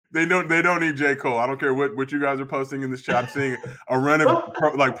They don't need J. Cole. I don't care what you guys are posting in this chat. I'm seeing a run of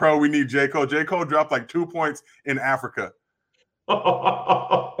pro. We need J. Cole. J. Cole dropped like 2 points in Africa with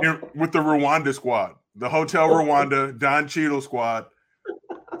the Rwanda squad, the Hotel Rwanda, Don Cheadle squad.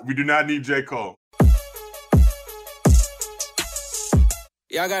 We do not need J. Cole.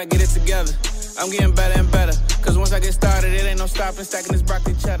 Y'all gotta get it together. I'm getting better and better. Cause once I get started, it ain't no stopping stacking this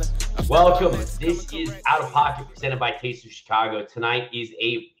broccoli cheddar. Welcome. This is Out of Pocket presented by Taste of Chicago. Tonight is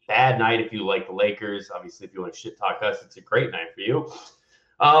a bad night if you like the Lakers. Obviously, if you want to shit talk us, it's a great night for you.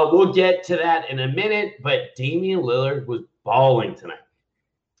 We'll get to that in a minute, but Damian Lillard was balling tonight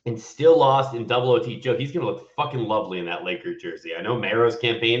and still lost in double OT. Joe, he's going to look fucking lovely in that Laker jersey. I know Mero's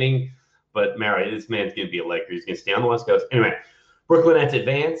campaigning, but Mero, this man's going to be a Laker. He's going to stay on the West Coast. Anyway, Brooklyn Nets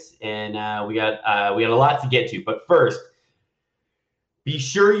advance, and we got a lot to get to. But first, be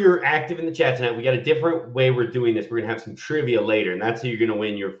sure you're active in the chat tonight. We got a different way we're doing this. We're going to have some trivia later, and that's how you're going to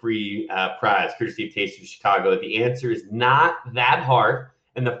win your free prize, courtesy of Taste of Chicago. The answer is not that hard,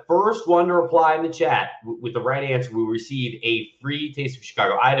 and the first one to reply in the chat with the right answer will receive a free Taste of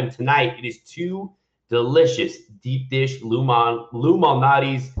Chicago item tonight. It is 2 delicious deep dish Lou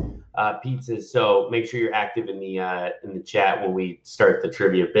Malnati's pizzas. So make sure you're active in the chat when we start the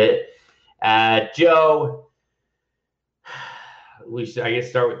trivia bit. Joe, we should, I guess,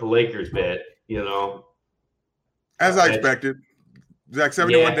 start with the Lakers bit, As I expected. Zach,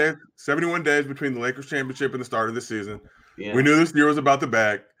 71 days between the Lakers championship and the start of the season. Yeah. We knew this year was about the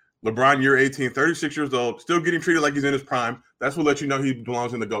bag. LeBron, year 18, 36 years old, still getting treated like he's in his prime. That's what lets you know he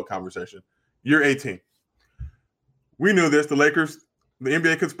belongs in the GOAT conversation. Year 18. We knew this. The Lakers, the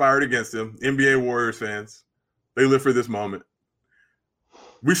NBA conspired against him. NBA Warriors fans, they live for this moment.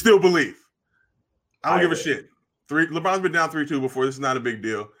 We still believe. I don't give a shit. LeBron's been down 3-2 before. This is not a big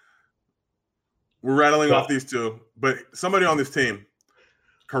deal. We're rattling off these two. But somebody on this team,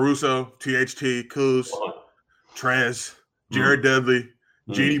 Caruso, THT, Kuz, Trez, Jared Dudley,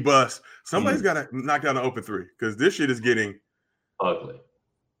 Jeannie Buss, somebody's got to knock down an open three because this shit is getting ugly.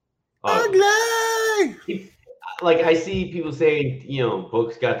 Like, I see people saying,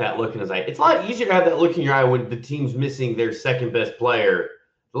 Book's got that look in his eye. It's a lot easier to have that look in your eye when the team's missing their second best player.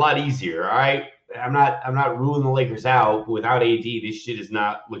 A lot easier, all right? I'm not ruling the Lakers out. Without AD, this shit is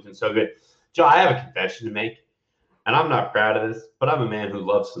not looking so good. Joe, I have a confession to make, and I'm not proud of this, but I'm a man who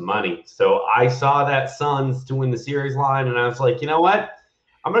loves some money. So I saw that Suns to win the series line, and I was like, you know what?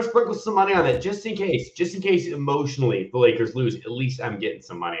 I'm going to sprinkle some money on that just in case emotionally the Lakers lose. At least I'm getting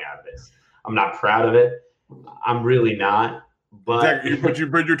some money out of this. I'm not proud of it. I'm really not. But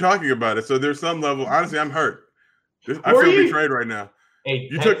you're talking about it. So there's some level. Honestly, I'm hurt. I feel betrayed right now. Hey,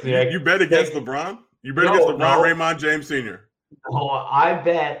 you bet against LeBron? You bet against LeBron, Raymond James Sr. Oh, I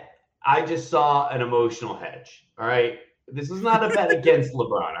bet I just saw an emotional hedge. All right. This is not a bet against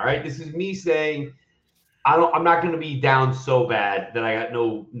LeBron. All right. This is me saying I'm not going to be down so bad that I got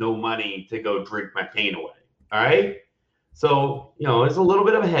no money to go drink my pain away. All right. So, it's a little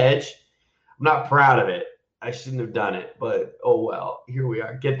bit of a hedge. I'm not proud of it. I shouldn't have done it, but oh well, here we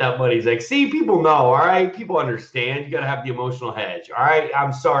are. Get that money. He's like, see, people know, all right? People understand. You got to have the emotional hedge, all right?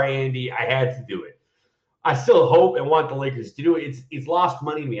 I'm sorry, Andy. I had to do it. I still hope and want the Lakers to do it. It's lost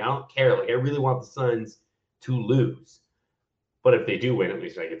money to me. I don't care. Like, I really want the Suns to lose. But if they do win, at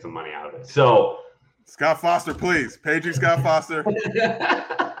least I get some money out of it. So, Scott Foster, please. Paging Scott Foster.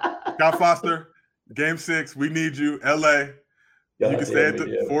 Scott Foster, Game 6. We need you. LA. You can stay at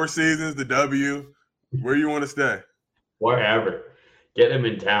the Four Seasons, the W. Where you want to stay? Wherever. Get him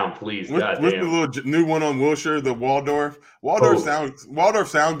in town, please. What's the little new one on Wilshire, the Waldorf? Waldorf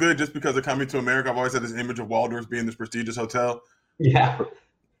sound good just because of Coming to America. I've always had this image of Waldorf being this prestigious hotel. Yeah.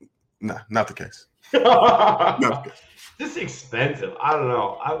 No, not the case. Not the case. It's expensive. I don't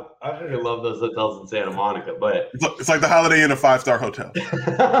know. I really love those hotels in Santa Monica, but it's like the Holiday Inn of 5-star hotel.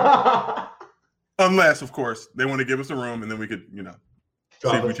 Unless, of course, they want to give us a room and then we could, see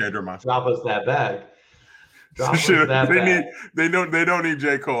if we change our mind. Drop us that bag. They don't need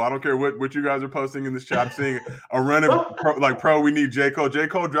J. Cole. I don't care what you guys are posting in this chat. I'm seeing a run of pro. We need J. Cole. J.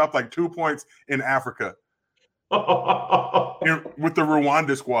 Cole dropped like 2 points in Africa with the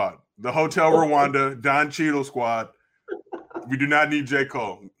Rwanda squad, the Hotel Rwanda, Don Cheadle squad. We do not need J.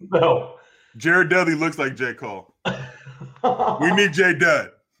 Cole. No. Jared Dudley looks like J. Cole. We need J.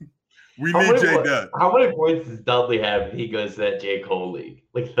 Dud. We need J. Dud. How many points does Dudley have if he goes to that J. Cole league?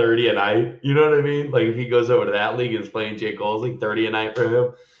 Like 30 a night? You know what I mean? Like if he goes over to that league and is playing J. Cole's like 30 a night for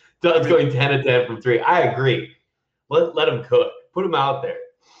him. Dud's going 10 of 10 from 3. I agree. Let him cook. Put him out there.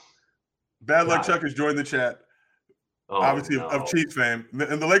 Bad Luck Chuck has joined the chat. Obviously, of Chiefs fame.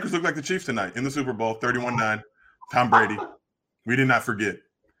 And the Lakers look like the Chiefs tonight in the Super Bowl, 31-9. Tom Brady. We did not forget.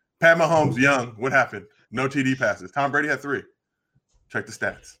 Pat Mahomes, young. What happened? No TD passes. Tom Brady had 3. Check the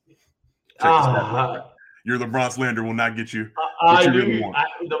stats. Your LeBron slander will not get you. I knew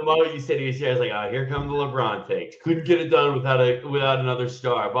the moment you said he was here, I was like, "Oh, here comes the LeBron takes. Couldn't get it done without another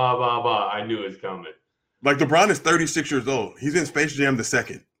star." Blah blah blah. I knew it was coming. Like LeBron is 36 years old. He's in Space Jam the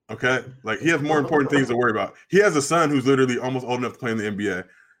second. Okay, like he has more important things to worry about. He has a son who's literally almost old enough to play in the NBA.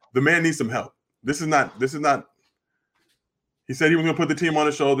 The man needs some help. This is not. He said he was going to put the team on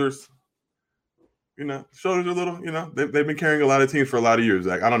his shoulders. Shoulders are a little. They've been carrying a lot of teams for a lot of years.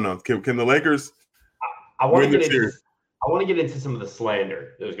 Like I don't know. Can the Lakers? I want to get into some of the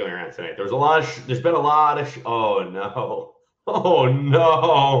slander that was going around tonight. There's been a lot of. Oh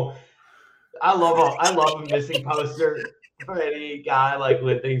no! I love a missing poster for any guy like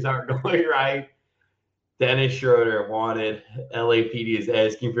when things aren't going right. Dennis Schroeder wanted. LAPD is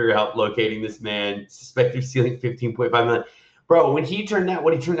asking for your help locating this man. Suspected of stealing $15.5 million. Bro, when he turned down,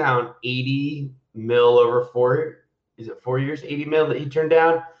 $80 million over 4 years? $80 million that he turned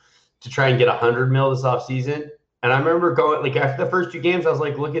down to try and get $100 million this offseason. And I remember going, like, after the first 2 games, I was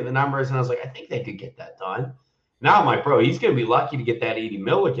like, looking at the numbers, and I was like, I think they could get that done. Now I'm like, bro, he's going to be lucky to get that $80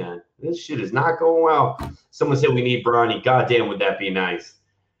 million again. This shit is not going well. Someone said we need Bronny. Goddamn, would that be nice?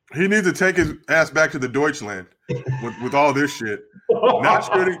 He needs to take his ass back to the Deutschland with all this shit. Not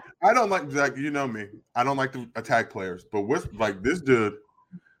shooting. I don't like, Zach, you know me. I don't like to attack players. But with like this dude,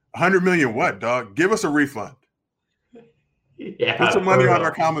 $100 million what, dog? Give us a refund. Yeah, put some money on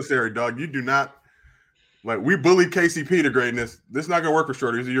our commissary, dog. You do not. Like, we bullied KCP to greatness. This is not going to work for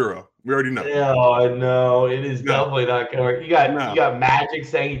Shorty. He's a Euro. We already know. Yeah, no, it is definitely not going to work. You got Magic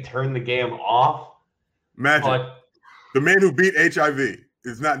saying he turned the game off. Magic, the man who beat HIV,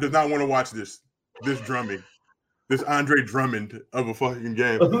 does not want to watch this drumming, this Andre Drummond of a fucking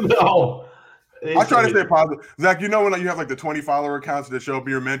game. No. I try to stay positive. Zach, you know when you have like the 20 follower accounts that show up in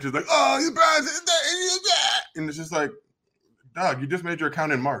your mentions, like, oh, he's bad, and it's just like, dog, you just made your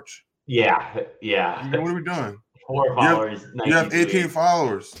account in March. Yeah. What are we doing? 4 followers. You have 18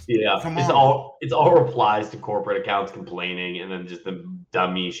 followers. Yeah. Come on. It's all replies to corporate accounts complaining, and then just the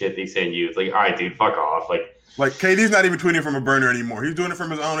dummy shit they send you. It's like, all right, dude, fuck off. Like KD's not even tweeting from a burner anymore. He's doing it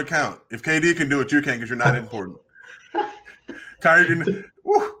from his own account. If KD can do it, you can because you're not important. Kyrie,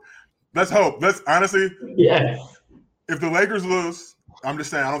 let's hope. Let's honestly. Yes. If the Lakers lose, I'm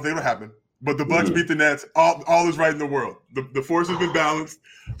just saying I don't think it'll happen. But the Bucks beat the Nets. All is right in the world. The force has been balanced.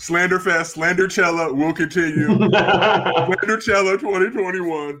 Slander Fest, Slandercella will continue. Slandercella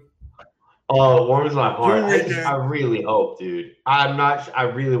 2021. Oh, it warms my heart. I really hope, dude. I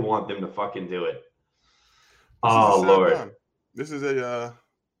really want them to fucking do it. Oh, Lord. This is a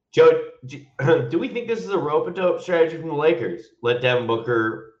Joe, do we think this is a rope-a-dope strategy from the Lakers? Let Devin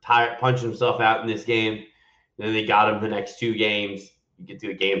Booker punch himself out in this game, and then they got him the next 2 games. You get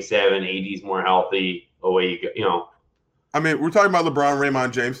to a game 7, AD's more healthy. Away you go, I mean, we're talking about LeBron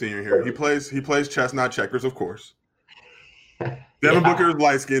Raymond James Sr. here. He plays chess, not checkers, of course. Devin Booker is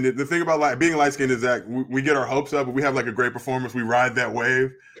light-skinned. The thing about being light-skinned is that we get our hopes up, but we have like a great performance. We ride that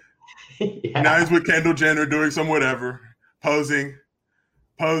wave. Yeah. Now he's with Kendall Jenner doing some whatever, posing,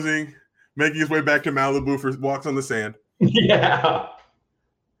 making his way back to Malibu for walks on the sand. Yeah.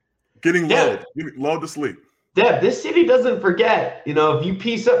 Getting lulled to sleep. Deb, this city doesn't forget. If you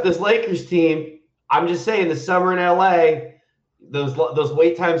piece up this Lakers team, I'm just saying the summer in LA, those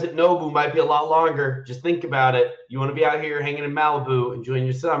wait times at Nobu might be a lot longer. Just think about it. You want to be out here hanging in Malibu, enjoying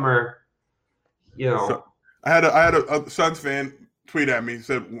your summer. So I had a Suns fan tweet at me,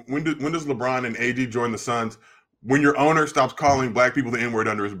 said, when does LeBron and AD join the Suns? When your owner stops calling black people the N-word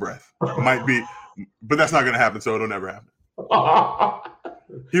under his breath. Might be, but that's not going to happen, so it'll never happen.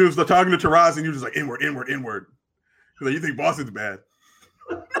 He was talking to Taraz, and he was just like, N-word. He's like, you think Boston's bad?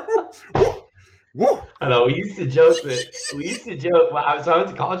 Whoa. I know. We used to joke. Well, I went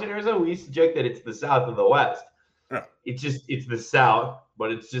to college in Arizona. We used to joke that it's the South and the West. Yeah. It's the South,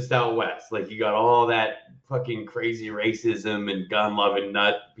 but it's just out west. Like, you got all that fucking crazy racism and gun-loving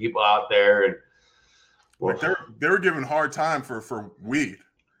nut people out there, and they were given hard time for weed,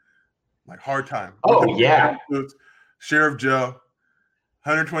 like hard time. Oh yeah, Sheriff Joe,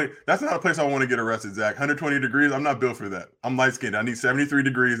 120. That's not a place I want to get arrested, Zach. 120 degrees. I'm not built for that. I'm light skinned. I need 73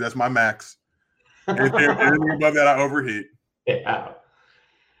 degrees. That's my max. Anything above that, I overheat. Yeah,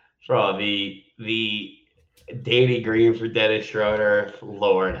 bro. The Danny Green for Dennis Schroeder.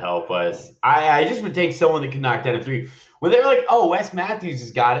 Lord help us. I just would take someone that could knock down a 3. When they're like, oh, Wes Matthews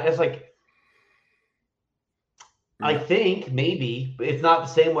has got it. It's like, I think maybe, but it's not the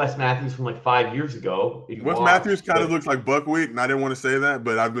same Wes Matthews from like 5 years ago. Wes Matthews kind of looks like buckwheat, and I didn't want to say that,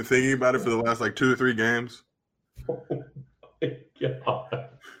 but I've been thinking about it for the last like 2 or 3 games. Oh my God.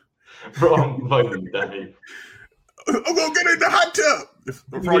 Bro, I'm fucking dying. I'm gonna get in the hot tub.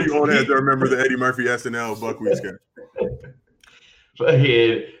 For all you old heads that remember the Eddie Murphy SNL Buckwheat sketch.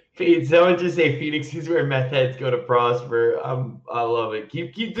 Fucking, someone just say Phoenix is where meth heads go to prosper. I love it.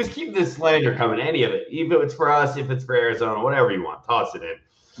 Keep this slander coming. Any of it, even if it's for us, if it's for Arizona, whatever you want, toss it in.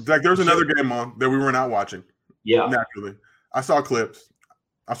 Like there's another game on that we were not watching. Yeah, naturally, I saw clips.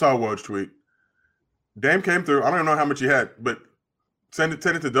 I saw a Woj tweet. Dame came through. I don't know how much he had, but send it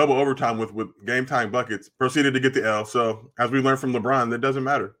to double overtime with game time buckets. Proceeded to get the L. So as we learned from LeBron, that doesn't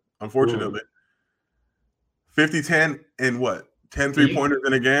matter. Unfortunately, 50-10 and what 10 3-pointers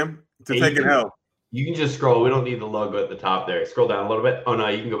in a game to take an L. You can just scroll. We don't need the logo at the top there. Scroll down a little bit. Oh no,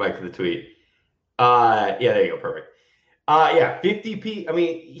 you can go back to the tweet. Yeah, there you go. Perfect. Yeah, 50p. I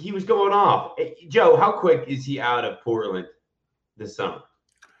mean, he was going off. Joe, how quick is he out of Portland this summer?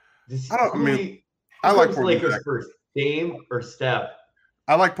 I like Portland. Lakers first, Dame or Steph?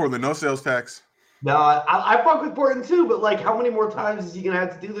 I like Portland. No sales tax. No, I fuck with Portland too. But like, how many more times is he gonna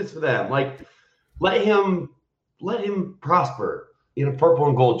have to do this for them? Like, let him prosper in a purple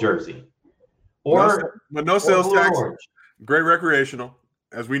and gold jersey, no sales tax. Great recreational,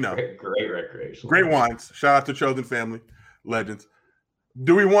 as we know. Great recreational. Great wines. Shout out to Chosen family legends.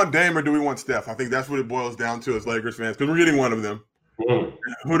 Do we want Dame or do we want Steph? I think that's what it boils down to as Lakers fans, because we're getting one of them.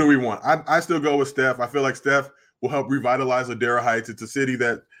 Who do we want? I still go with Steph. I feel like Steph will help revitalize Ladera Heights. It's a city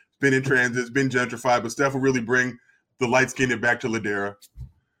that's been in transit, it's been gentrified, but Steph will really bring the light-skinned back to Ladera.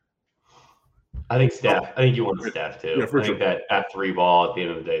 I think Steph. I think you want Steph too. Yeah, I think that three ball at the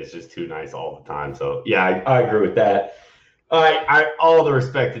end of the day is just too nice all the time. So yeah, I agree with that. All the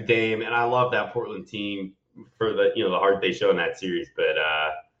respect to Dame, and I love that Portland team for the the heart they show in that series. But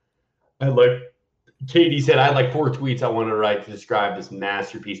I like Katie said I had like 4 tweets I wanted to write to describe this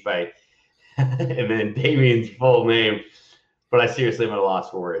masterpiece by, and then Damian's full name. But I seriously am at a loss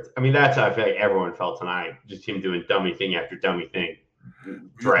for words. I mean, that's how I feel like everyone felt tonight. Just him doing dummy thing after dummy thing.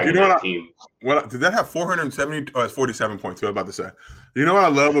 Dragging that team. Did that have 470? Oh, it's 47 points. I was about to say. You know what I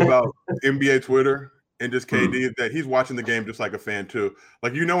love about NBA Twitter and just KD is that he's watching the game just like a fan too.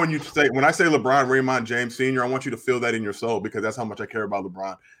 Like when I say LeBron, Raymond James Sr., I want you to feel that in your soul because that's how much I care about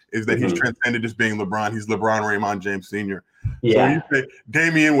LeBron. Is that he's transcended just being LeBron. He's LeBron Raymond James Sr. Yeah. So you say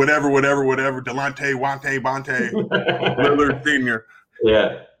Damian, whatever, Delonte, Wante, Bonte, Lillard Sr.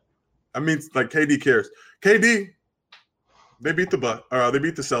 Yeah. I mean, like KD cares. KD. They beat the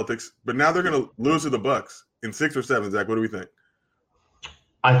Celtics, but now they're going to lose to the Bucks in 6 or 7. Zach, what do we think?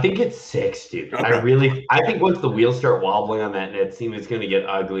 I think it's 6, dude. Okay. I think once the wheels start wobbling on that Nets team, it's going to get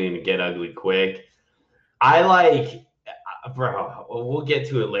ugly and get ugly quick. We'll get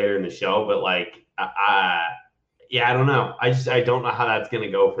to it later in the show, but I don't know. I don't know how that's going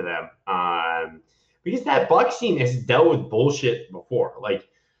to go for them. Because that Bucks team has dealt with bullshit before. Like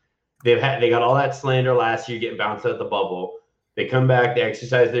they got all that slander last year, getting bounced out the bubble. They come back, they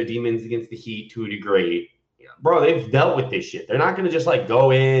exercise their demons against the Heat to a degree. Bro, they've dealt with this shit. They're not going to just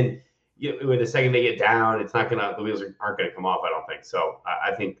go in with the second they get down. It's not going to – the wheels aren't going to come off, I don't think. So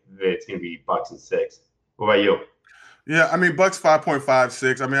I think that it's going to be Bucks and 6. What about you? Yeah, I mean, Bucks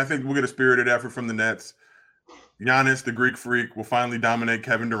 5.56. I mean, I think we'll get a spirited effort from the Nets. Giannis, the Greek freak, will finally dominate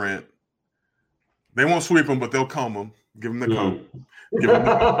Kevin Durant. They won't sweep him, but they'll comb him. Give him the comb.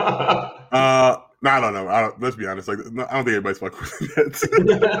 No, I don't know. Let's be honest. I don't think anybody's fucking with the Nets.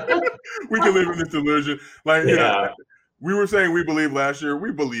 We can live in this illusion. We were saying we believed last year.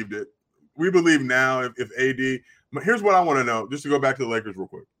 We believed it. We believe now if AD – here's what I want to know, just to go back to the Lakers real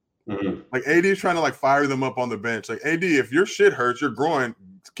quick. AD is trying to fire them up on the bench. AD, if your shit hurts, you're groin,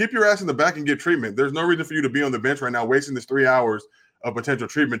 keep your ass in the back and get treatment. There's no reason for you to be on the bench right now wasting this 3 hours of potential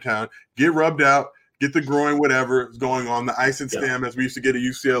treatment time. Get rubbed out. Get the groin, whatever is going on. The ice and stem, as we used to get at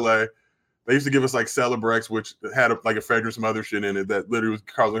UCLA. They used to give us Celebrex, which had a ephedrine, some other shit in it that literally was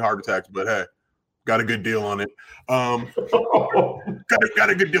causing heart attacks. But hey, got a good deal on it. Got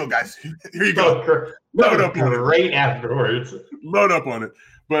a good deal, guys. Here you go. Load up on it. Right afterwards. Load up on it.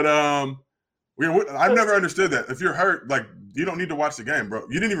 But I've never understood that. If you're hurt, you don't need to watch the game, bro.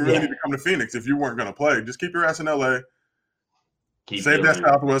 You didn't even really need to come to Phoenix if you weren't going to play. Just keep your ass in LA. Save that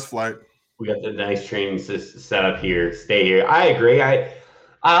Southwest flight. We got the nice training set up here. Stay here. I agree. I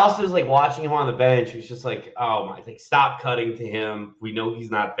also was watching him on the bench. It was just oh my, stop cutting to him. We know he's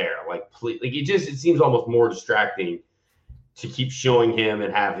not there. Please, it seems almost more distracting to keep showing him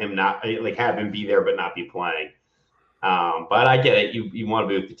and have him not have him be there but not be playing. But I get it. You want to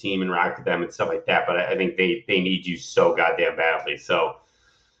be with the team and rock with them and stuff like that. But I think they need you so goddamn badly. So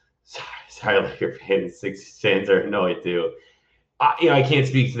sorry, Laker fans, Sixers fans are annoyed too. I can't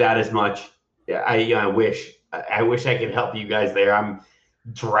speak to that as much. I wish I could help you guys there.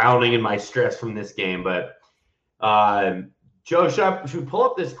 drowning in my stress from this game. But Joe, should we pull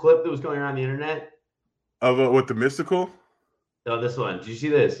up this clip that was going around the internet? Of what, the Mystical? Oh, this one. Did you see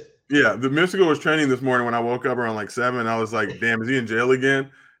this? Yeah, the Mystical was trending this morning when I woke up around like 7. I was like, damn, is he in jail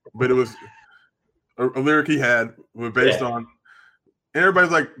again? But it was a lyric he had was based on, and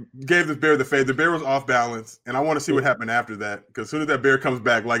everybody's like, gave this bear the fade. The bear was off balance, and I want to see what happened after that, because as soon as that bear comes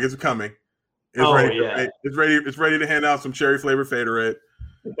back, like, it's coming. It's ready to hand out some cherry flavored Faderade.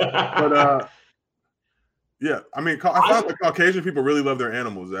 But yeah, I mean, I thought the Caucasian people really love their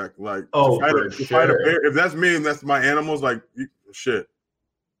animals, Zach. Like, to fight a bear, if that's me and that's my animals, like, shit.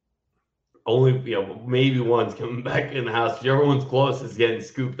 Only, maybe one's coming back in the house. Everyone's close is getting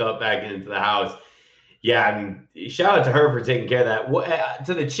scooped up back into the house. Yeah, I mean, shout out to her for taking care of that.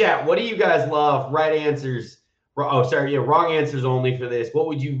 To the chat, what do you guys love? Right answers. Wrong answers only for this.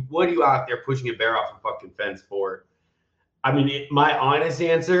 What are you out there pushing a bear off a fucking fence for? I mean, my honest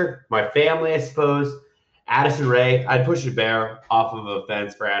answer, my family, I suppose. Addison Rae, I'd push a bear off of a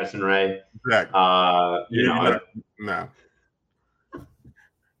fence for Addison Rae. Exactly. No.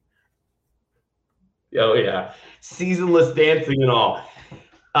 Oh yeah, seasonless dancing and all.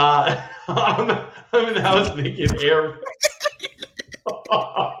 I'm in the house making air.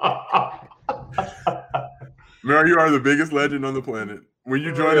 Mary, you are the biggest legend on the planet. When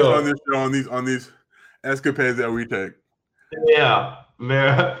you join us on this show, on these escapades that we take. Yeah.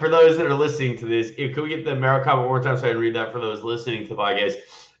 Mara, for those that are listening to this, can we get the Mara comment one more time so I can read that for those listening to the podcast?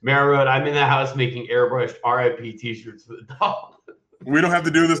 Mara wrote, I'm in the house making airbrushed RIP t-shirts for the dog. We don't have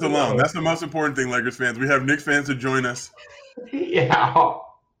to do this alone. That's the most important thing, Lakers fans. We have Knicks fans to join us. Yeah.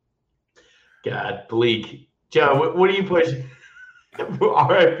 God, bleak. Joe, what are you pushing?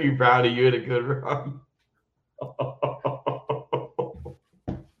 RIP Brownie, you had a good run.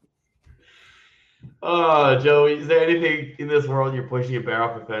 Oh, Joey, is there anything in this world you're pushing a bear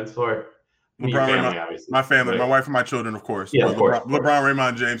off a fence for? My family, my wife and my children, of course. Yeah, of course. LeBron,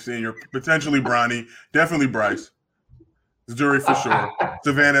 Raymond James Sr., potentially Bronny, definitely Bryce. Zuri for sure.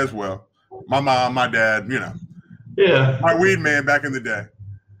 Savannah as well. My mom, my dad, Yeah. My weed man back in the day.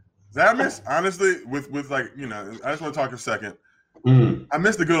 That I miss, honestly, with like, I just want to talk a second. I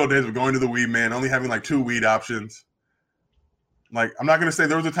miss the good old days of going to the weed man, only having like 2 weed options. Like, I'm not going to say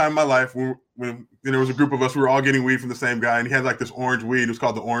there was a time in my life when there was a group of us, we were all getting weed from the same guy, and he had like this orange weed. It was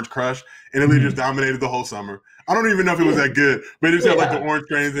called the Orange Crush, and it just dominated the whole summer. I don't even know if it was that good, but it just had like the orange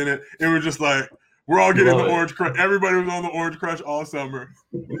strains in it. It was just like, we're all getting the Orange Crush. Everybody was on the Orange Crush all summer.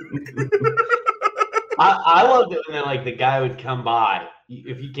 I loved it when like the guy would come by.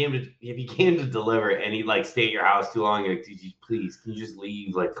 If he came to deliver and he'd like stay at your house too long, like, please, can you just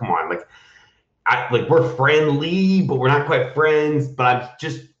leave? Like, come on, we're friendly, but we're not quite friends. But I'm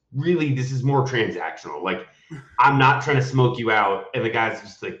just really, this is more transactional. Like, I'm not trying to smoke you out, and the guy's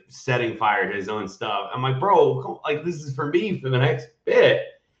just like setting fire to his own stuff. I'm like, bro, this is for me for the next bit.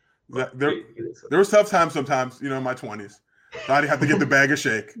 There was tough times sometimes, in my 20s. So I'd have to get the bag of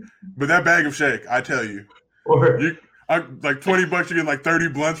shake, but that bag of shake, I tell you, like $20, you get like 30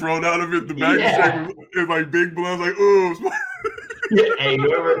 blunts rolled out of it. The bag of shake is like big blunts, like ooh. Hey,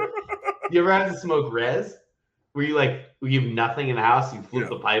 you ever have to smoke res? Where you have nothing in the house, you flip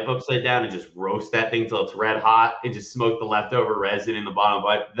the pipe upside down and just roast that thing till it's red hot, and just smoke the leftover resin in the bottom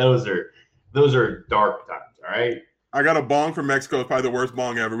pipe. Those are dark times, all right. I got a bong from Mexico. It's probably the worst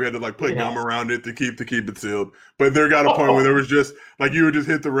bong ever. We had to put gum around it to keep it sealed. But there got a point where there was just like you would just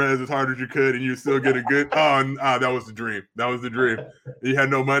hit the res as hard as you could, and you still get a good. That was the dream. That was the dream. You had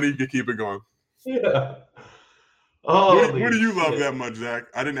no money, you could keep it going. Yeah. What do you love that much, Zach?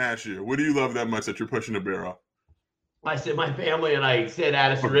 I didn't ask you. What do you love that much that you're pushing a bear off? I said my family, and I said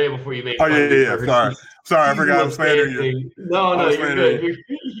Addison Rae before you made. Oh yeah. Sorry, I forgot. I'm slandering you. No, you're good.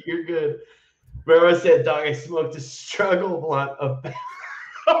 You're good. Remember I said, dog, I smoked a struggle blunt of.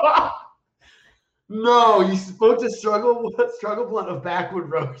 No, you smoked a struggle blunt of backwood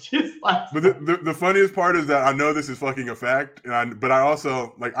roaches. But the funniest part is that I know this is fucking a fact, but I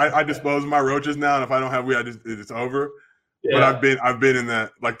also I dispose of my roaches now, and if I don't have weed, it's over. Yeah. But I've been in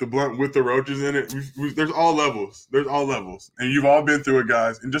that, like the blunt with the roaches in it. There's all levels. And you've all been through it,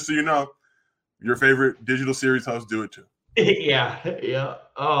 guys. And just so you know, your favorite digital series hosts do it too. Yeah.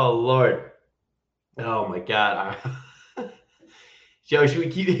 Oh Lord. Oh my God. Joe, should we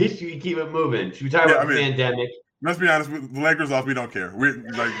keep it moving? Should we talk about the pandemic? Let's be honest. With the Lakers lost, we don't care. We're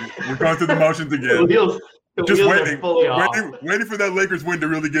going through the motions again. Just waiting for that Lakers win to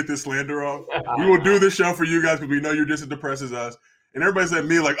really get this slander off. We will do this show for you guys because we know you're just as depressed as us. And everybody's at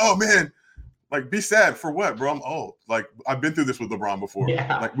me like, oh man, be sad for what, bro? I'm old. I've been through this with LeBron before.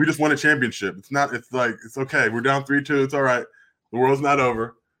 Yeah. We just won a championship. It's okay. We're down 3-2. It's all right. The world's not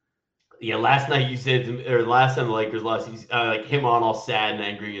over. Yeah, last night you said, or last time the Lakers lost, like him on all sad and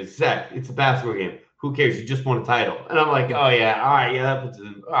angry. Is Zach? It's a basketball game. Who cares? You just won a title. And I'm like, oh yeah, all right, yeah,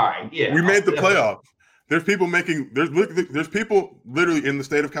 all right, yeah. We made the playoffs. There's people there's people literally in the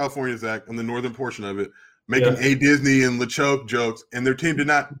state of California, Zach, in the northern portion of it, making a Disney and LeChoke jokes, and their team could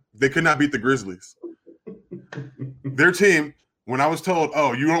not beat the Grizzlies. Their team, when I was told,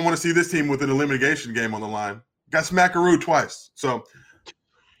 oh, you don't want to see this team with an elimination game on the line, got smackarooed twice. So,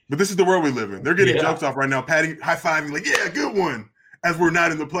 but this is the world we live in. They're getting jokes off right now, patting, high-fiving, like, yeah, good one, as we're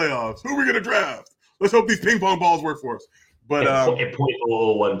not in the playoffs. Who are we going to draft? Let's hope these ping pong balls work for us. But a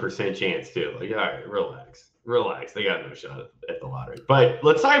 0.01% chance too. Like, all right, relax. They got no shot at the lottery. But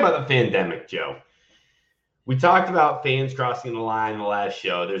let's talk about the pandemic, Joe. We talked about fans crossing the line in the last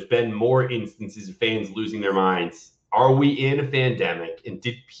show. There's been more instances of fans losing their minds. Are we in a pandemic? And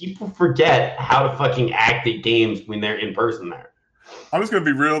did people forget how to fucking act at games when they're in person there? I'm just gonna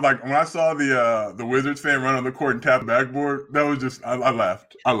be real. Like when I saw the Wizards fan run on the court and tap the backboard, that was just I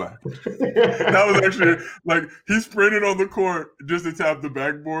laughed. That was actually like he sprinted on the court just to tap the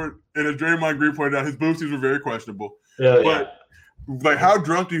backboard. And as Draymond Green pointed out, his boosties were very questionable. But like, how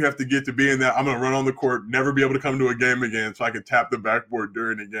drunk do you have to get to be in that? I'm gonna run on the court, never be able to come to a game again, so I can tap the backboard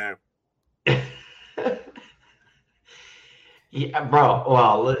during the game. Yeah, bro.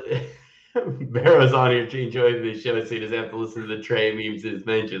 Well. Barrow's on here enjoying this show, so he doesn't have to listen to the Trey memes and his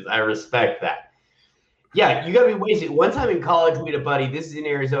mentions. I respect that. Yeah, you got to be wasted. One time in college, we had a buddy. This is in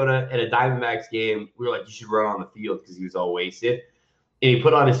Arizona at a Diamondbacks game. We were like, you should run on the field because he was all wasted. And he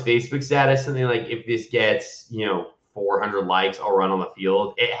put on his Facebook status something like, if this gets, 400 likes, I'll run on the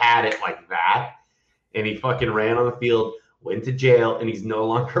field. It had it like that. And he fucking ran on the field, went to jail, and he's no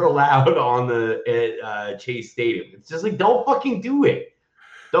longer allowed on the Chase Stadium. It's just like, don't fucking do it.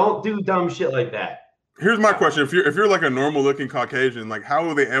 Don't do dumb shit like that. Here's my question. If you're like a normal looking Caucasian, like how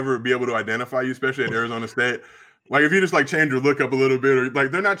will they ever be able to identify you, especially at Arizona State? Like if you just like change your look up a little bit, or like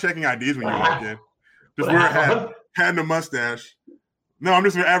they're not checking IDs when you walk in. Just wear a hat and a mustache. No, I'm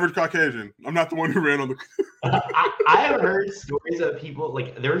just an average Caucasian. I'm not the one who ran on the I have heard stories of people,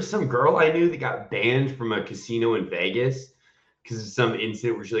 like there was some girl I knew that got banned from a casino in Vegas because of some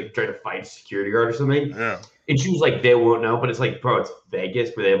incident where she like tried to fight a security guard or something. Yeah. And she was like, they won't know, but it's like, bro, it's Vegas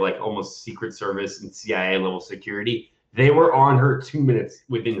where they have like almost Secret Service and CIA level security. They were on her 2 minutes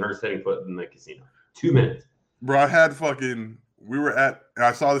within her setting foot in the casino. 2 minutes. Bro, I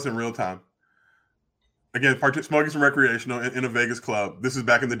saw this in real time. Again, smoking some recreational in a Vegas club. This is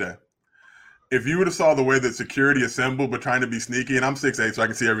back in the day. If you would have saw the way that security assembled, but trying to be sneaky, and I'm 6'8", so I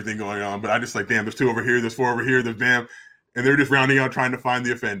can see everything going on, but I just like, damn, there's 2 over here, there's 4 over here, there's damn, and they're just rounding out trying to find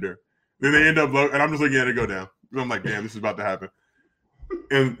the offender. Then they end up and I'm just looking at it go down. I'm like, damn, this is about to happen.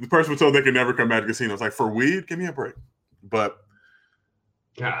 And the person was told they could never come back to casinos. Like, for weed? Give me a break. But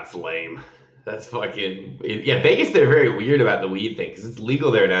God, it's lame. That's fucking Vegas. They're very weird about the weed thing because it's legal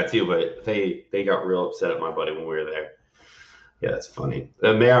there now too. But they got real upset at my buddy when we were there. Yeah, that's funny.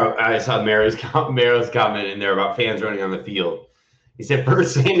 I saw Marrow's comment in there about fans running on the field. He said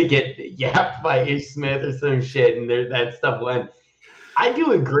first fan to get yapped by Ish Smith or some shit, and that stuff went. I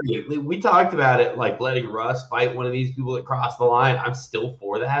do agree. We talked about it, like letting Russ fight one of these people that cross the line. I'm still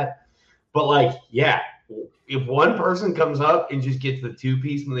for that. But like, yeah, if one person comes up and just gets the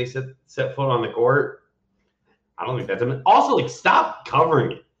 2-piece when they set foot on the court, I don't think that's – also, like, stop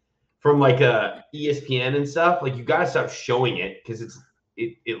covering it from like ESPN and stuff. Like, you got to stop showing it because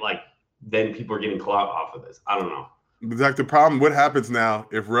it like then people are getting clout off of this. I don't know. Like the problem, what happens now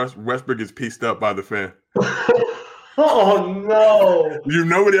if Westbrook gets pieced up by the fan? Oh, no.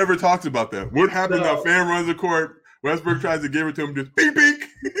 Nobody ever talks about that. What happens now? Fan runs the court. Westbrook tries to give it to him. Just bink,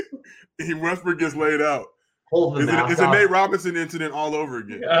 bink. Westbrook gets laid out. It's a Nate Robinson incident all over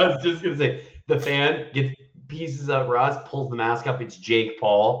again. I was just going to say, the fan gets pieces of Russ, pulls the mask up. It's Jake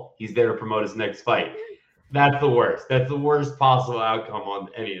Paul. He's there to promote his next fight. That's the worst. That's the worst possible outcome on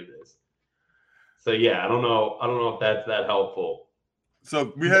any of this. So, yeah, I don't know if that's that helpful.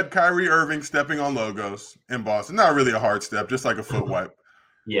 So we had Kyrie Irving stepping on logos in Boston. Not really a hard step, just like a foot wipe.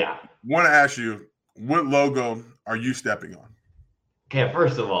 Yeah. Want to ask you, what logo are you stepping on? Okay,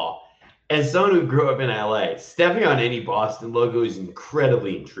 first of all, as someone who grew up in LA, stepping on any Boston logo is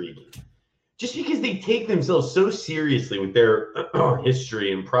incredibly intriguing. Just because they take themselves so seriously with their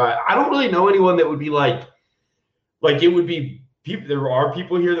history and pride. I don't really know anyone that would be like it would be people. There are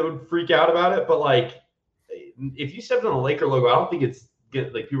people here that would freak out about it, but like if you stepped on a Laker logo, I don't think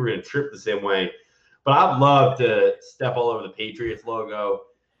like people are going to trip the same way. But I'd love to step all over the Patriots logo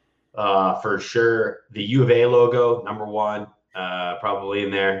for sure. The U of A logo, number one, probably in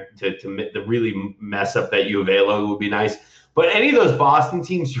there to really mess up that U of A logo would be nice. But any of those Boston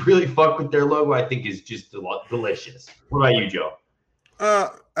teams really fuck with their logo, I think is just delicious. What about you, Joe?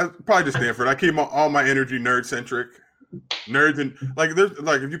 Probably just Stanford. I keep all my energy nerd-centric. Nerds and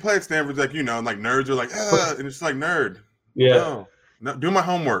there's if you play at Stanford, like nerds are like, and it's like nerd. Yeah. No, do my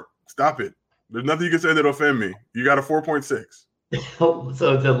homework. Stop it. There's nothing you can say that'll offend me. You got a 4.6.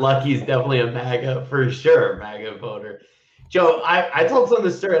 So the Lucky's definitely a MAGA for sure, MAGA voter. Joe, I told some of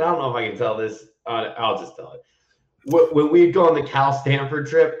the story, and I don't know if I can tell this. I'll just tell it. When we'd go on the Cal Stanford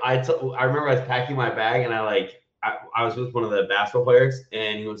trip, I remember I was packing my bag, and I was with one of the basketball players,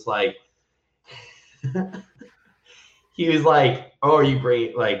 and he was like, "Oh, are you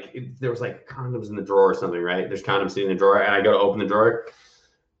bringing there was condoms in the drawer or something, right? There's condoms sitting in the drawer, and I go to open the drawer,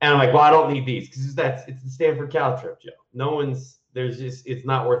 and I'm like, well, I don't need these because it's the Stanford Cal trip, Joe. It's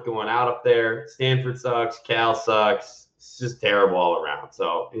not worth going out up there. Stanford sucks, Cal sucks. It's just terrible all around.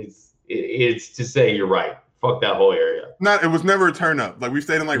 So it's to say you're right. Fuck that whole area. It was never a turn up. We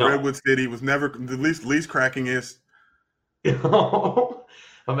stayed in Redwood City. It was never the least crackingest.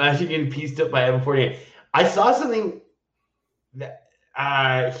 Imagine getting pieced up by Evan Fournier. I saw something that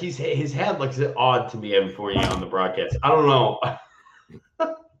his head looks odd to me, Evan Fournier, on the broadcast. I don't know.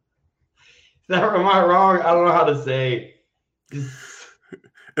 Am I wrong? I don't know how to say.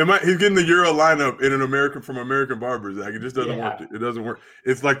 He's getting the Euro lineup from American Barbers. It just doesn't work. It doesn't work.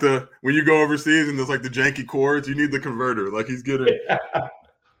 It's like when you go overseas and there's the janky chords, you need the converter. He's getting.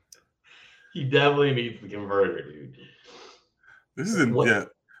 He definitely needs the converter, dude. This isn't. Yeah.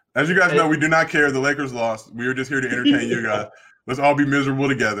 As you guys know, we do not care. The Lakers lost. We are just here to entertain you guys. Let's all be miserable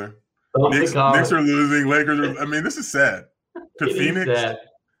together. Knicks are losing. Lakers are. This is sad. Phoenix. Sad.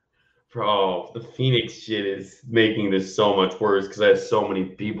 Bro, the Phoenix shit is making this so much worse because I have so many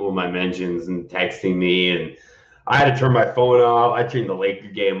people in my mentions and texting me, and I had to turn my phone off. I turned the Laker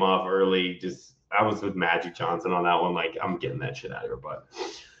game off early. I was with Magic Johnson on that one. I'm getting that shit out of here. But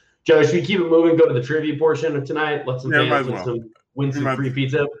Joe, should we keep it moving? Go to the trivia portion of tonight. Let some fans win some free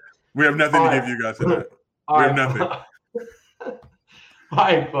pizza. We have nothing to give you guys tonight. We have nothing. All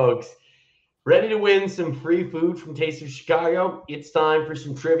right, folks. Ready to win some free food from Taste of Chicago? It's time for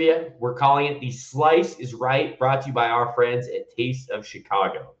some trivia. We're calling it The Slice is Right, brought to you by our friends at Taste of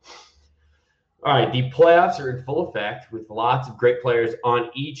Chicago. All right, the playoffs are in full effect with lots of great players on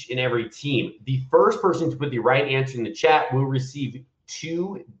each and every team. The first person to put the right answer in the chat will receive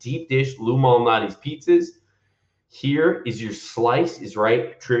 2 deep dish Lou Malnati's pizzas. Here is your Slice is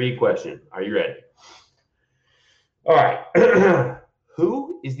Right trivia question. Are you ready? All right.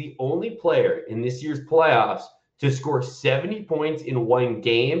 Who is the only player in this year's playoffs to score 70 points in one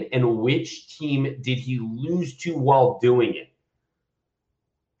game, and which team did he lose to while doing it?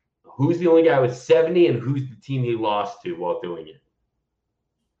 Who's the only guy with 70, and who's the team he lost to while doing it?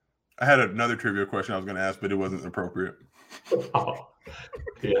 I had another trivia question I was going to ask, but it wasn't appropriate. Oh,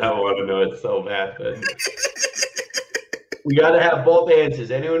 yeah, I want to know it so bad. But we got to have both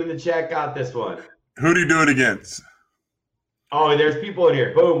answers. Anyone in the chat got this one? Who do you do it against? Oh, there's people in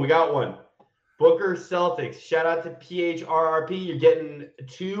here. Boom, we got one. Booker Celtics. Shout out to PHRRP. You're getting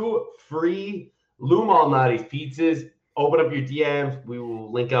 2 free Lou Malnati's pizzas. Open up your DMs. We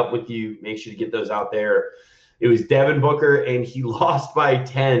will link up with you. Make sure to get those out there. It was Devin Booker, and he lost by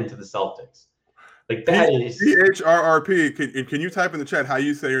 10 to the Celtics. That is PHRRP. Can you type in the chat how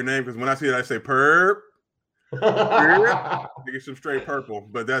you say your name? Because when I see it, I say perp. I get some straight purple,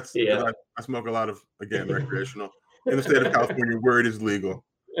 but that's I smoke a lot of recreational. In the state of California, where it is legal.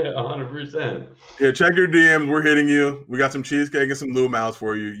 100%. Yeah, check your DMs. We're hitting you. We got some cheesecake and some Lou Mal's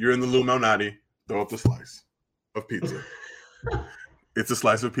for you. You're in the Lou Malnati. Throw up the slice of pizza. It's a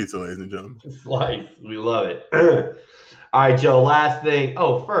slice of pizza, ladies and gentlemen. Slice. We love it. All right, Joe, last thing.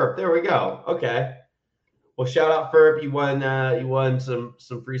 Oh, Ferp. There we go. Okay. Well, shout out Ferp. You won some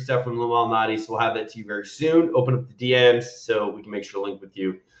free stuff from Lou Malnati, so we'll have that to you very soon. Open up the DMs so we can make sure to link with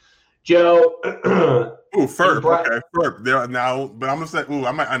you. Joe. Ooh, Ferp. Okay, Ferp. There now, but I'm gonna say. Ooh,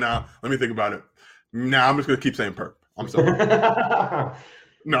 I might. Now, let me think about it. Now, I'm just gonna keep saying Perp. I'm sorry.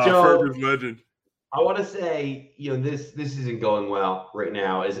 No, Joe, Ferp is legend. I want to say, this isn't going well right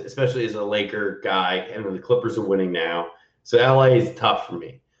now, especially as a Laker guy, and the Clippers are winning now. So LA is tough for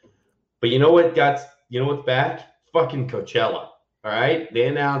me. But you know what's back? Fucking Coachella. All right, they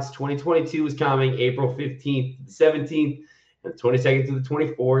announced 2022 is coming, April 15th to the 17th, and the 22nd to the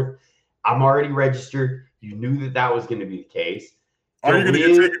 24th. I'm already registered. You knew that was going to be the case. Are you going to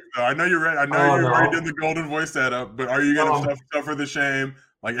get tickets? I know you're ready. I know you're already doing the golden voice setup, but are you going to suffer the shame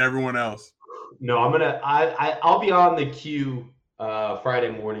like everyone else? No, I'll be on the queue Friday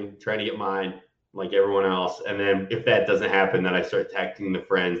morning trying to get mine. like everyone else. And then if that doesn't happen, then I start texting the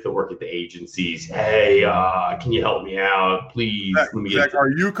friends that work at the agencies. Hey, can you help me out, please? Zach,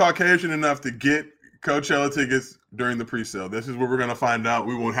 are you Caucasian enough to get Coachella tickets during the pre-sale? This is what we're going to find out.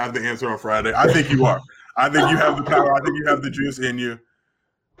 We won't have the answer on Friday. I think you are. I think you have the power. I think you have the juice in you.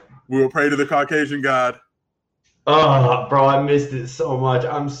 We will pray to the Caucasian God. Oh, bro, I missed it so much.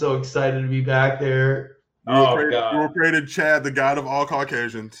 I'm so excited to be back there. We will pray to Chad, the God of all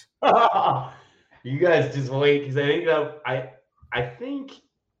Caucasians. You guys just wait, because I think I think.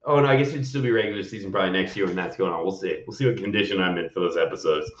 Oh no, I guess it'd still be regular season probably next year when that's going on. We'll see. We'll see what condition I'm in for those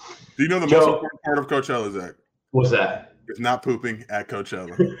episodes. Do you know the most important part of Coachella, Zach? What's that? It's not pooping at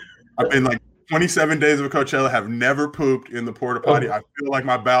Coachella. I've been like 27 days of Coachella, have never pooped in the porta potty. I feel like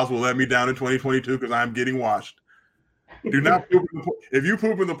my bowels will let me down in 2022 because I'm getting washed. Do not poop. If you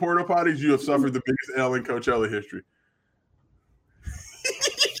poop in the porta potties, you have suffered the biggest L in Coachella history.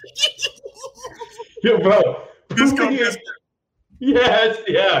 Yo, bro. Disco biscuit. Yes,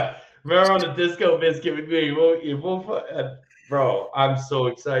 yeah. Remember on the disco biscuit with me? Bro, I'm so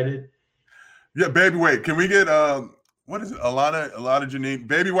excited. Yeah, baby. Wait, can we get what is it? A lot of Janine.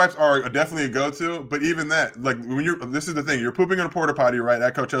 Baby wipes are definitely a go-to, but even that, like when this is the thing, you're pooping in a porta potty, right?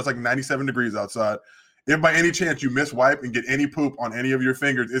 At Coachella, it's like 97 degrees outside. If by any chance you miss wipe and get any poop on any of your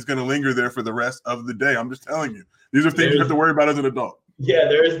fingers, it's going to linger there for the rest of the day. I'm just telling you. These are things you have to worry about as an adult. Yeah,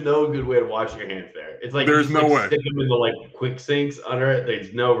 there is no good way to wash your hands there. It's like there's no way. Stick them in the quick sinks under it.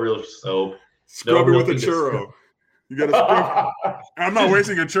 There's no real soap. Scrub it with a churro. You got to scrub. I'm not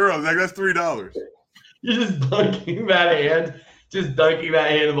wasting a churro. Like that's $3. You're just dunking that hand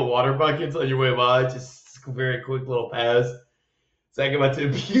in the water buckets on your way by. Just very quick little pass. So I'm about to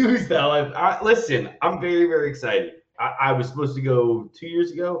abuse that life. Listen, I'm very, very excited. I was supposed to go 2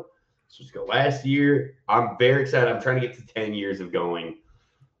 years ago. Supposed to go last year. I'm very excited. I'm trying to get to 10 years of going.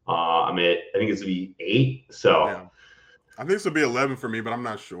 I think it's going to be 8. So yeah. I think this will be 11 for me, but I'm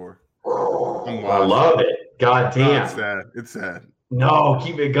not sure. I love it. God damn. No, it's sad. It's sad. No,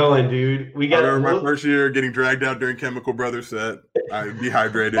 keep it going, dude. I remember my first year getting dragged out during Chemical Brothers set. I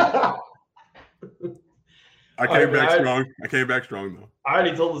dehydrated. I came back strong though. I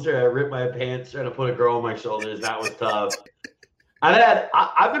already told the story. I ripped my pants trying to put a girl on my shoulders. That was tough.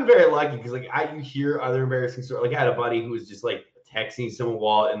 I've been very lucky because you hear other embarrassing stories. Like I had a buddy who was just like texting someone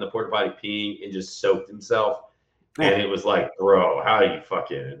while in the porta potty peeing and just soaked himself, and it was like, bro, how do you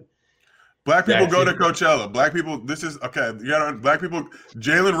fucking? Black people go to Coachella. Black people. This is okay. You got black people.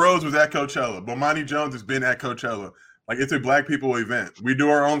 Jalen Rose was at Coachella. Bomani Jones has been at Coachella. Like it's a black people event. We do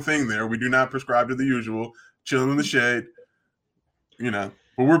our own thing there. We do not prescribe to the usual. Chilling in the shade, but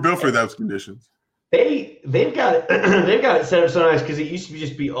we're built for those conditions. They've got it. They've got it set up so nice because it used to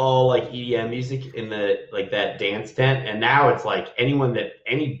just be all like EDM music in the that dance tent, and now it's like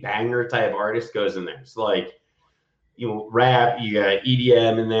any banger type artist goes in there. It's like rap, you got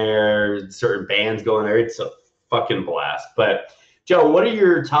EDM in there, certain bands go in there. It's a fucking blast. But Joe, what are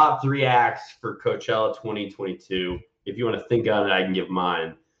your top 3 acts for Coachella 2022? If you want to think on it, I can give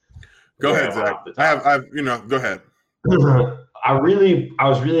mine. Go ahead, Zach. Go ahead. I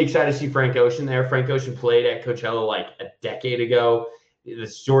was really excited to see Frank Ocean there. Frank Ocean played at Coachella like a decade ago. The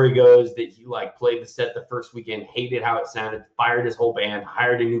story goes that he played the set the first weekend, hated how it sounded, fired his whole band,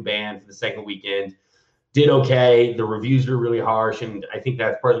 hired a new band for the second weekend, did okay. The reviews were really harsh, and I think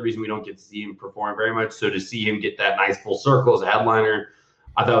that's part of the reason we don't get to see him perform very much. So to see him get that nice full circle as a headliner,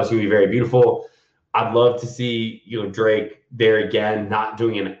 I thought it was going to be very beautiful. I'd love to see, Drake there again, not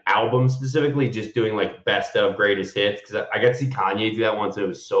doing an album specifically, just doing best of greatest hits. Because I got to see Kanye do that once, and it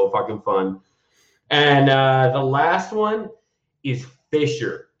was so fucking fun. And the last one is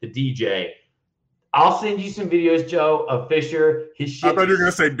Fisher, the DJ. I'll send you some videos, Joe, of Fisher. His shit. I thought you were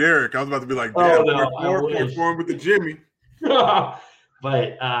gonna say Derek. I was about to be like, perform with the Jimmy.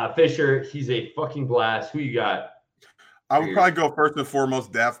 But Fisher, he's a fucking blast. Who you got? I would probably go first and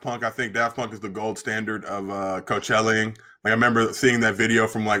foremost Daft Punk. I think Daft Punk is the gold standard of Coachellaing. I remember seeing that video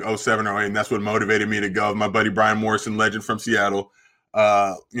from 07 or 08, and that's what motivated me to go. My buddy Brian Morrison, legend from Seattle,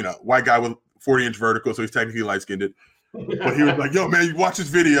 white guy with 40-inch vertical, so he's technically light-skinned. But he was like, yo, man, you watch this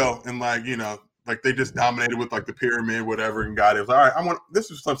video, and they just dominated with the pyramid, whatever, and got it. It was like, all right,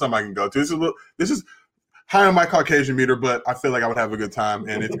 this is something I can go to. This is high on my Caucasian meter, but I feel like I would have a good time,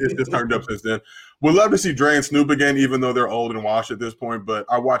 and it's just turned up since then. Would love to see Dre and Snoop again, even though they're old and washed at this point, but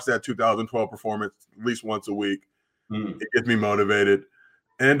I watch that 2012 performance at least once a week. It gets me motivated.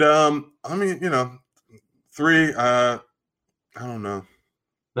 And, 3, I don't know.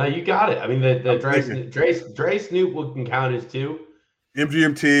 No, you got it. I mean, the Dre Snoop can count as 2.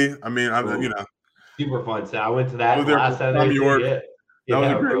 MGMT, super fun. So I went to that last time. New York. That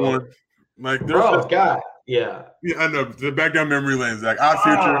was a great one. Like, God, yeah. I know. The back down memory lane, Zach. Odd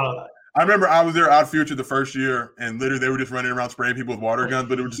Future. I remember I was there, Odd Future, the first year, and literally they were just running around spraying people with water guns,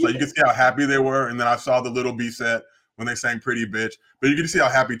 but it was just like, you could see how happy they were. And then I saw the Little B set when they sang Pretty Bitch. But you could see how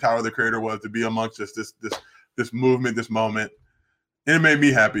happy Tyler, the Creator, was to be amongst us, this movement, this moment. And it made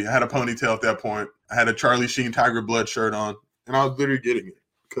me happy. I had a ponytail at that point. I had a Charlie Sheen Tiger Blood shirt on, and I was literally getting it.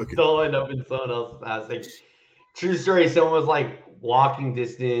 Cooking. They'll end up in someone else's house. Like, true story, someone was like walking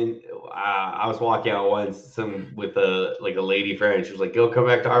distant. I was walking out once with a lady friend. She was like, "Go come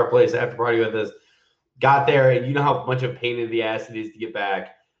back to our place after party with us." Got there, and you know how much of a pain in the ass it is to get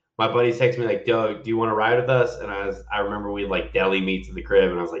back. My buddy texted me like, "Doug, do you want to ride with us?" And I remember we had like deli meats at the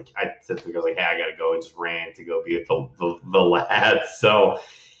crib, and I was like, "Hey, I gotta go," and just ran to go be with the lads. So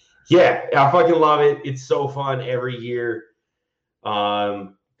yeah, I fucking love it. It's so fun every year.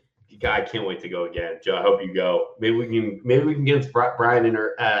 I can't wait to go again, Joe. I hope you go. Maybe we can get Brian and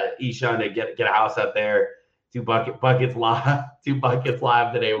Eshaun to get a house out there. Two buckets live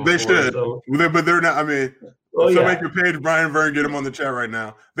today. They should, but they're not. I mean, somebody can page Brian Vern, get him on the chat right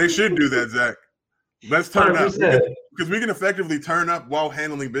now. They should do that, Zach. Let's turn 100%. Up because we can effectively turn up while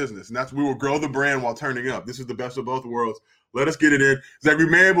handling business, and we will grow the brand while turning up. This is the best of both worlds. Let us get it in, Zach. We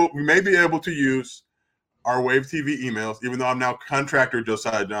may be able to use our Wave TV emails, even though I'm now contractor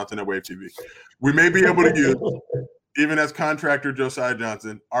Josiah Johnson at Wave TV. We may be able to use, even as contractor Josiah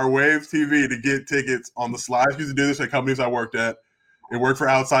Johnson, our Wave TV to get tickets on the slides. Used to do this at companies I worked at. It worked for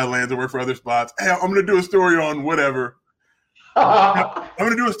Outside Lands. It worked for other spots. Hey, I'm going to do a story on whatever. I'm going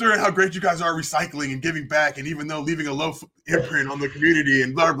to do a story on how great you guys are recycling and giving back, and even though leaving a low imprint on the community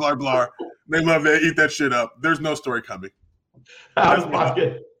and blah, blah, blah. They love to eat that shit up. There's no story coming. I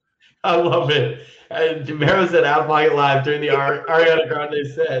love it. And Jamero said Out of Pocket Live during the Ariana Grande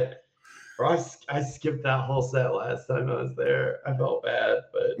set. Bro, I skipped that whole set last time I was there. I felt bad,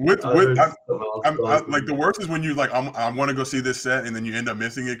 but like the worst is when you like I want to go see this set and then you end up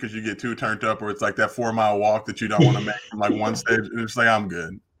missing it because you get too turned up, or it's like that 4-mile walk that you don't want to make from like one stage. And it's like, I'm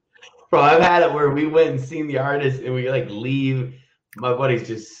good. Bro, I've had it where we went and seen the artist and we like leave. My buddy's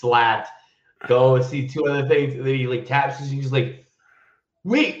just slapped. Go see 2 other things, and then he like taps us and he's like,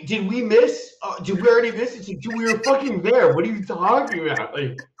 "Wait, did we miss? Did we already miss it? Dude, we were fucking there. What are you talking about?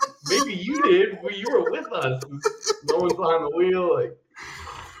 Like, maybe you did, but you were with us. No one's on the wheel. Like,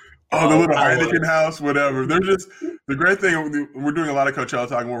 the little Heineken house, whatever. They're just the great thing. We're doing a lot of Coachella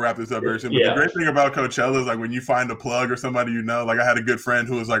talk, and we'll wrap this up very soon. But the great thing about Coachella is like when you find a plug or somebody you know. Like I had a good friend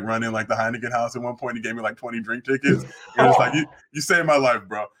who was like running like the Heineken house at one point. He gave me like 20 drink tickets. And it's like you saved my life,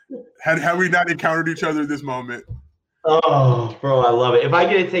 bro. Had we not encountered each other at this moment. Oh, bro, I love it. If I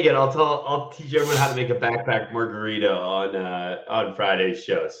get a ticket, I'll teach everyone how to make a backpack margarita on Friday's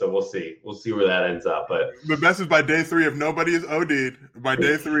show. So we'll see where that ends up. But the best is by day 3, if nobody is OD'd, by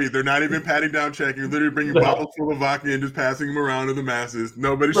day 3, they're not even patting down checking. You're literally bringing bottles full of vodka and just passing them around to the masses.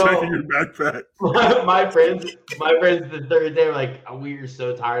 Nobody's checking your backpack. My friends, the third day were like, we are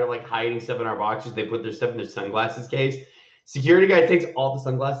so tired of like hiding stuff in our boxes. They put their stuff in their sunglasses case. Security guy takes all the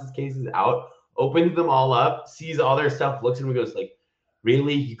sunglasses cases out, opens them all up, sees all their stuff, looks at them and goes like,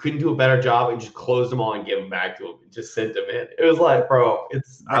 "Really? You couldn't do a better job?" And just closed them all and gave them back to him and just sent them in. It was like, bro,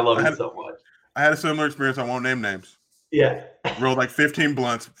 I love it so much. I had a similar experience. I won't name names. Yeah. Rolled like 15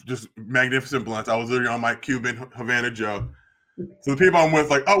 blunts, just magnificent blunts. I was literally on my Cuban Havana Joe. So the people I'm with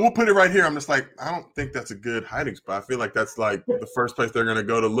like, "Oh, we'll put it right here." I'm just like, I don't think that's a good hiding spot. I feel like that's like the first place they're going to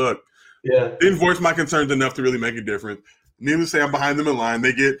go to look. Yeah. Didn't voice my concerns enough to really make a difference. Needless to say, I'm behind them in line.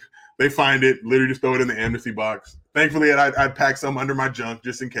 They find it, literally just throw it in the amnesty box. Thankfully, I'd pack some under my junk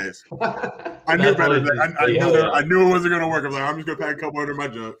just in case. I knew better. I knew it wasn't going to work. I'm like, I'm just going to pack a couple under my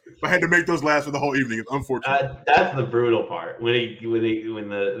junk. But I had to make those last for the whole evening. It's unfortunate. That's the brutal part. When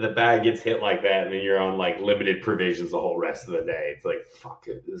the bag gets hit like that and then you're on like limited provisions the whole rest of the day. It's like, fuck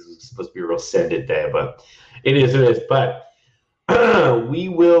it. This is supposed to be a real send it day, but it is what it is. But we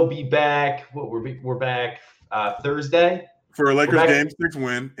will be back. We're back Thursday. For a Lakers Game 6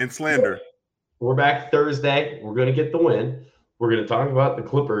 win and slander. We're back Thursday. We're going to get the win. We're going to talk about the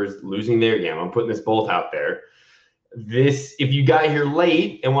Clippers losing their game. I'm putting this both out there. If you got here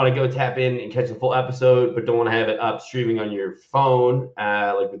late and want to go tap in and catch the full episode, but don't want to have it up streaming on your phone,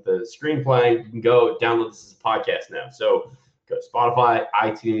 like with the screen playing, you can go download this as a podcast now. So go to Spotify,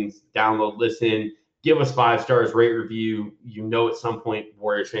 iTunes, download, listen, give us 5 stars, rate, review. You know at some point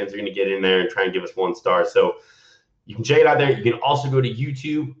Warriors fans are going to get in there and try and give us 1 star. So you can check it out there. You can also go to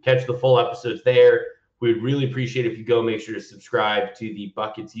YouTube, catch the full episodes there. We'd really appreciate it if you go. Make sure to subscribe to the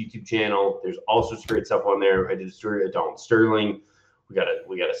Buckets YouTube channel. There's all sorts of great stuff on there. I did a story of Donald Sterling. We got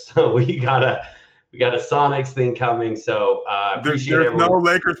a We got a Sonics thing coming, so appreciate there's everyone. no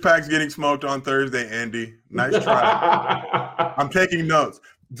Lakers packs getting smoked on Thursday, Andy. Nice try. I'm taking notes.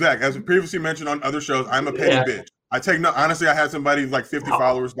 Zach, as previously mentioned on other shows, I'm a petty bitch. I take no. Honestly, I had somebody like 50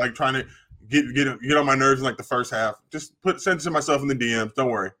 followers, like trying to get on my nerves in like the first half. Just send it to myself in the DMs. Don't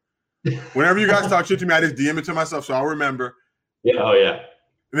worry. Whenever you guys talk shit to me, I just DM it to myself, so I'll remember. Yeah. Oh yeah.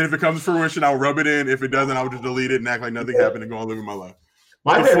 And then if it comes to fruition, I'll rub it in. If it doesn't, I'll just delete it and act like nothing happened and go on living my life.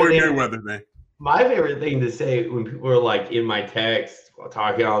 My favorite thing to say when people are like in my text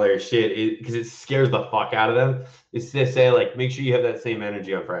talking all their shit, because it scares the fuck out of them, is to say like, make sure you have that same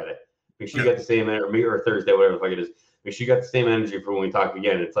energy on Friday. Make sure you got the same energy, or Thursday, whatever the fuck it is. Make sure you got the same energy for when we talk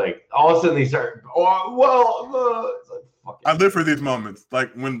again. It's like all of a sudden they start. It's like, fuck it. I live for these moments.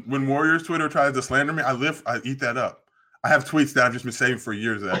 Like when Warriors Twitter tries to slander me, I eat that up. I have tweets that I've just been saving for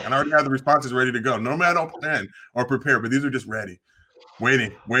years, Zach, and I already have the responses ready to go. Normally I don't plan or prepare, but these are just ready.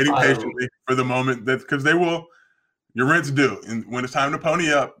 Waiting patiently for the moment because they will. Your rent's due, and when it's time to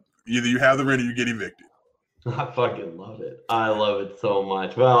pony up, either you have the rent or you get evicted. I fucking love it. I love it so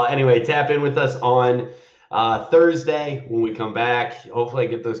much. Well, anyway, tap in with us on Thursday when we come back. Hopefully, I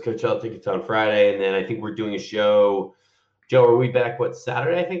get those Coachella tickets on Friday, and then I think we're doing a show. Joe, are we back?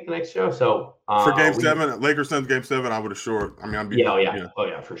 Saturday? I think the next show. So for Game 7, Lakers Suns Game 7, I would assure. I mean,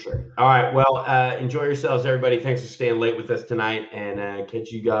 for sure. All right. Well, enjoy yourselves, everybody. Thanks for staying late with us tonight, and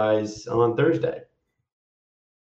catch you guys on Thursday.